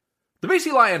later. The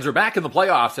BC Lions are back in the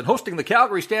playoffs and hosting the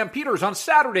Calgary Stampeders on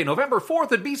Saturday, November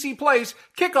 4th at BC Place.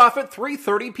 Kickoff at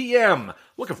 3:30 p.m.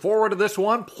 Looking forward to this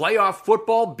one. Playoff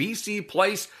football, BC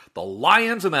Place. The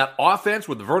Lions and that offense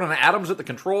with Vernon Adams at the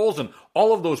controls and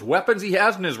all of those weapons he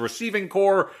has in his receiving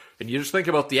core. And you just think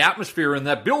about the atmosphere in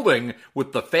that building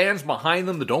with the fans behind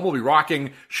them. The dome will be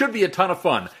rocking. Should be a ton of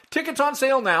fun. Tickets on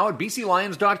sale now at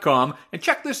bclions.com. And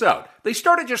check this out. They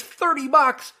start at just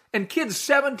 $30, and kids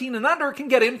 17 and under can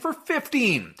get in for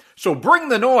 $15. So bring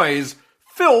the noise.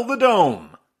 Fill the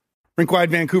dome. Rinkwide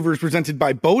Vancouver is presented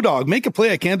by Bodog. Make a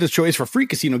play at Canada's choice for free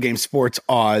casino game sports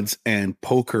odds and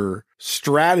poker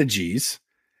strategies.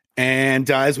 And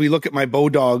as we look at my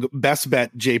Bodog best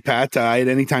bet, J-Pat, I had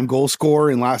anytime goal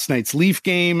scorer in last night's Leaf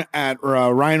game at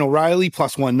Ryan O'Reilly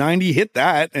plus 190. Hit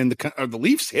that, and the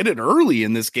Leafs hit it early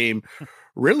in this game.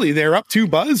 Really, they're up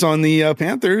 2-buzz on the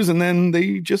Panthers, and then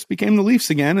they just became the Leafs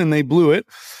again, and they blew it.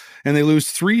 And they lose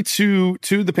 3-2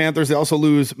 to the Panthers. They also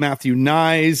lose Matthew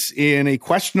Nyes in a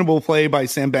questionable play by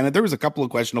Sam Bennett. There was a couple of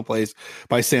questionable plays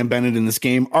by Sam Bennett in this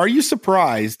game. Are you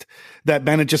surprised that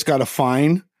Bennett just got a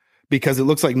fine because it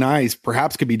looks like Nyes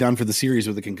perhaps could be done for the series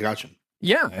with a concussion.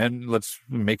 Yeah, and let's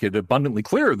make it abundantly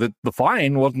clear that the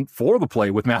fine wasn't for the play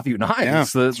with Matthew Nyes. Yeah,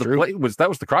 the play was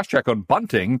the cross-check on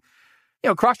bunting.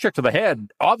 Cross-check to the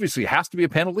head obviously has to be a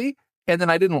penalty. And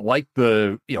then I didn't like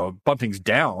the, bunting's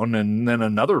down, and then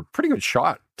another pretty good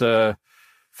shot.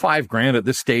 $5,000 at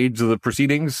this stage of the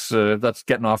proceedings. That's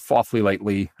getting off awfully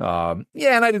lightly. And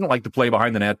I didn't like the play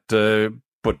behind the net.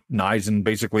 Put Nyes in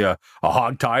basically a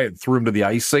hog tie and threw him to the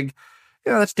ice.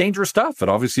 That's dangerous stuff. And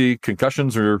obviously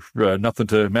concussions are nothing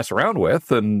to mess around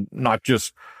with, and not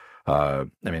just, it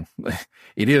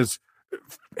is,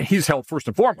 he's held first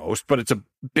and foremost, but it's a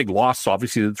big loss,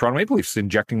 obviously, to the Toronto Maple Leafs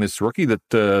injecting this rookie that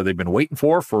they've been waiting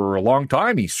for a long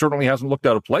time. He certainly hasn't looked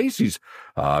out of place. He's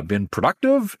been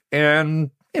productive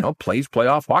and, plays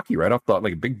playoff hockey right off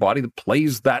like a big body that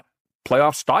plays that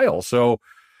playoff style. So,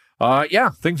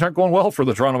 things aren't going well for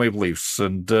the Toronto Maple Leafs,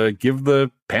 and give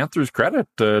the Panthers credit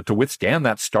to withstand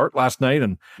that start last night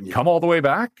and come all the way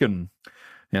back. And,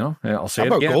 I'll say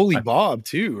it again. Goalie Bob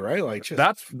too, right?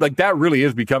 That really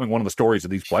is becoming one of the stories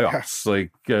of these playoffs.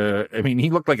 He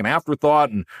looked like an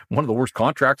afterthought and one of the worst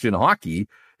contracts in hockey.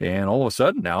 And all of a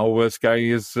sudden now this guy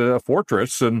is a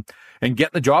fortress and getting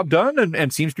the job done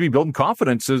and seems to be building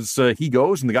confidence as he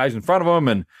goes and the guys in front of him.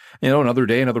 And, another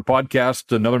day, another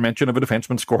podcast, another mention of a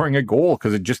defenseman scoring a goal,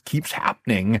 because it just keeps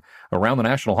happening around the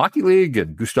National Hockey League.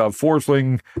 And Gustav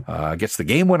Forsling gets the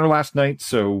game winner last night.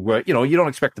 So, you don't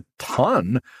expect a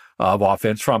ton of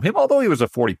offense from him, although he was a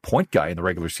 40-point guy in the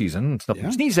regular season. It's nothing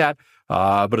to sneeze at.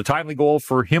 But a timely goal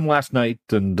for him last night,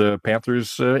 and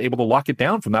Panthers able to lock it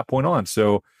down from that point on.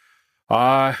 So,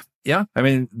 they're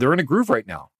in a groove right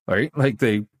now, right? Like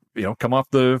they, come off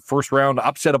the first round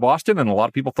upset of Boston, and a lot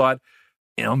of people thought,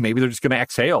 maybe they're just going to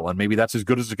exhale, and maybe that's as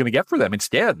good as it's going to get for them.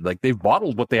 Instead, they've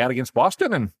bottled what they had against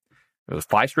Boston, and it was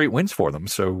 5 straight wins for them.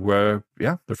 So,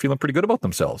 they're feeling pretty good about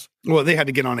themselves. Well, they had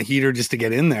to get on a heater just to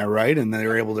get in there, right? And they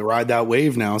were able to ride that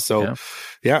wave now. So,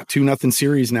 2-0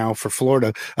 series now for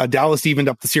Florida. Dallas evened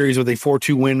up the series with a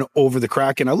 4-2 win over the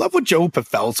Kraken. I love what Joe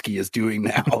Pavelski is doing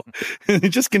now. He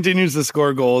just continues to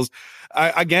score goals.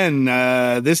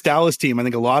 This Dallas team, I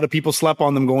think a lot of people slept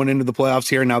on them going into the playoffs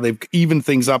here. Now they've evened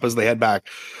things up as they head back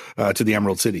to the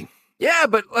Emerald City. Yeah,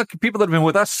 but look, people that have been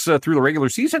with us through the regular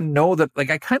season know that,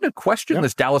 I kind of question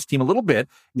this Dallas team a little bit.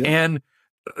 Yeah. And,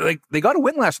 they got a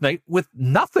win last night with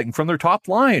nothing from their top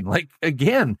line. Rope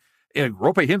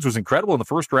Hintz was incredible in the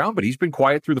first round, but he's been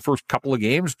quiet through the first couple of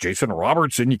games. Jason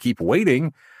Robertson, you keep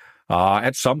waiting.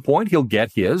 At some point, he'll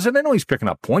get his. And I know he's picking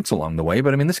up points along the way,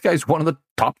 but, this guy's one of the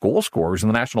top goal scorers in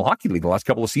the National Hockey League the last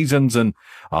couple of seasons, and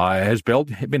has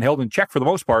been held in check for the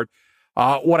most part.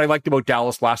 What I liked about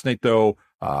Dallas last night, though,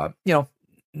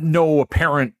 no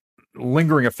apparent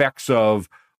lingering effects of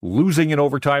losing in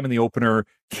overtime in the opener,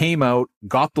 came out,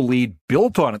 got the lead,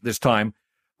 built on it this time.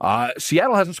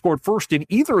 Seattle hasn't scored first in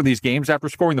either of these games after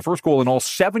scoring the first goal in all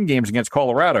 7 games against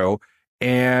Colorado.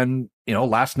 And,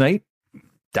 last night,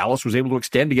 Dallas was able to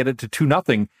extend to get it to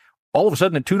 2-0. All of a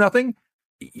sudden at 2-0,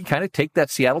 you kind of take that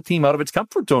Seattle team out of its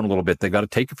comfort zone a little bit. They got to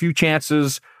take a few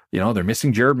chances. They're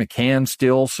missing Jared McCann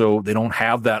still, so they don't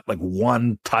have that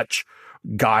one-touch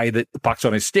guy that the puck's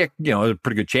on his stick. There's a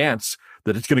pretty good chance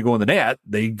that it's going to go in the net.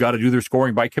 They got to do their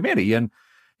scoring by committee. And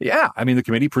the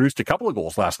committee produced a couple of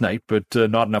goals last night, but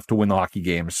not enough to win the hockey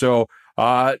game. So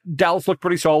Dallas looked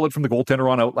pretty solid from the goaltender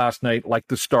on out last night, like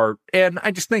the start. And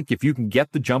I just think if you can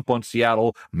get the jump on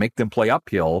Seattle, make them play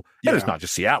uphill, and it's not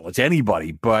just Seattle, it's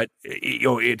anybody, but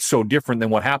it's so different than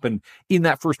what happened in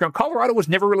that first round. Colorado was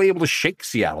never really able to shake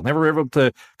Seattle, never able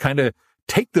to kind of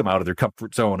take them out of their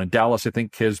comfort zone. And Dallas, I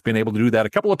think, has been able to do that a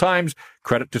couple of times.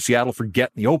 Credit to Seattle for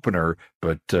getting the opener.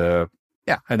 But,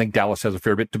 I think Dallas has a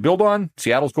fair bit to build on.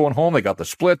 Seattle's going home. They got the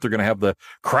split. They're going to have the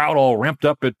crowd all ramped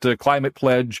up at Climate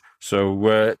Pledge.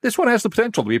 So this one has the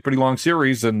potential to be a pretty long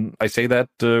series. And I say that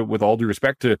with all due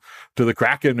respect to the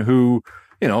Kraken, who,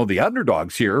 the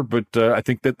underdogs here. But I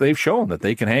think that they've shown that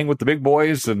they can hang with the big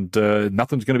boys, and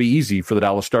nothing's going to be easy for the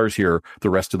Dallas Stars here the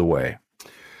rest of the way.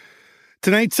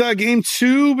 Tonight's game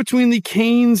 2 between the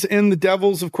Canes and the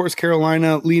Devils. Of course,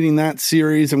 Carolina leading that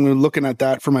series. I'm looking at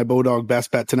that for my Bodog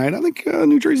best bet tonight. I think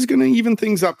New Jersey's going to even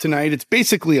things up tonight. It's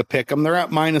basically a pick 'em. They're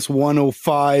at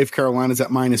 -105. Carolina's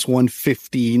at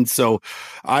 -115. So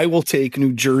I will take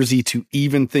New Jersey to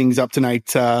even things up tonight.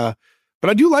 But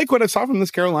I do like what I saw from this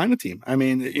Carolina team.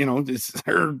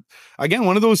 They're, again,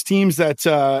 one of those teams that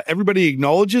everybody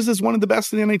acknowledges as one of the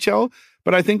best in the NHL.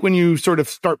 But I think when you sort of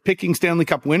start picking Stanley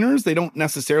Cup winners, they don't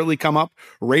necessarily come up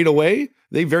right away.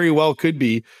 They very well could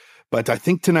be. But I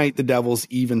think tonight the Devils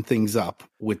even things up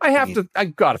with. I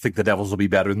got to think the Devils will be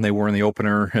better than they were in the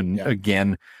opener. And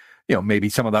again, maybe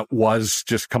some of that was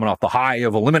just coming off the high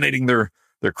of eliminating their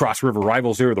cross river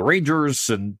rivals there, the Rangers,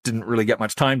 and didn't really get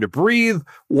much time to breathe.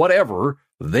 Whatever.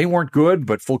 They weren't good,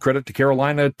 but full credit to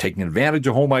Carolina, taking advantage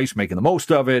of home ice, making the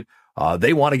most of it.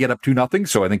 They want to get up 2-0,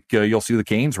 so I think you'll see the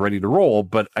Canes ready to roll,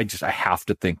 but I have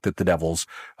to think that the Devils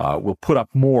will put up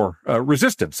more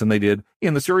resistance than they did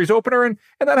in the series opener, and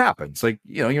that happens. Like,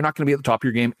 you're not going to be at the top of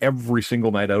your game every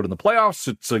single night out in the playoffs.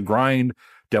 It's a grind.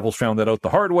 Devils found that out the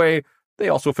hard way. They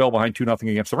also fell behind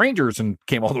 2-0 against the Rangers and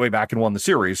came all the way back and won the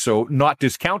series, so not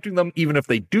discounting them, even if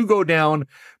they do go down,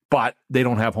 but they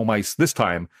don't have home ice this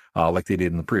time like they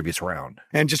did in the previous round.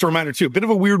 And just a reminder, too, a bit of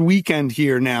a weird weekend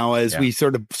here now as we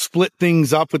sort of split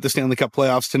things up with the Stanley Cup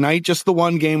playoffs. Tonight, just the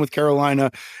one game with Carolina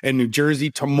and New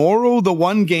Jersey. Tomorrow, the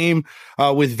one game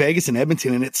with Vegas and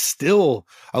Edmonton, and it's still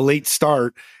a late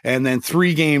start. And then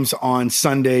 3 games on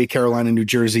Sunday, Carolina, New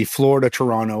Jersey, Florida,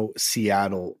 Toronto,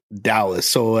 Seattle, Dallas.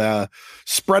 So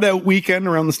spread out weekend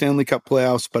around the Stanley Cup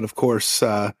playoffs. But of course,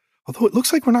 although it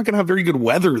looks like we're not going to have very good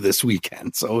weather this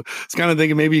weekend. So it's kind of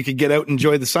thinking maybe you could get out and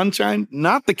enjoy the sunshine.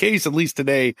 Not the case, at least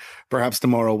today. Perhaps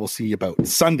tomorrow we'll see about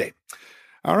Sunday.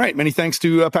 All right. Many thanks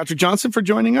to Patrick Johnson for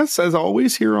joining us, as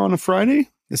always, here on a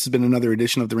Friday. This has been another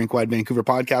edition of the Rink Wide Vancouver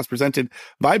podcast presented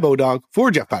by Bodog.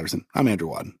 For Jeff Patterson, I'm Andrew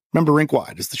Wadden. Remember, Rink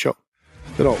Wide is the show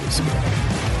that always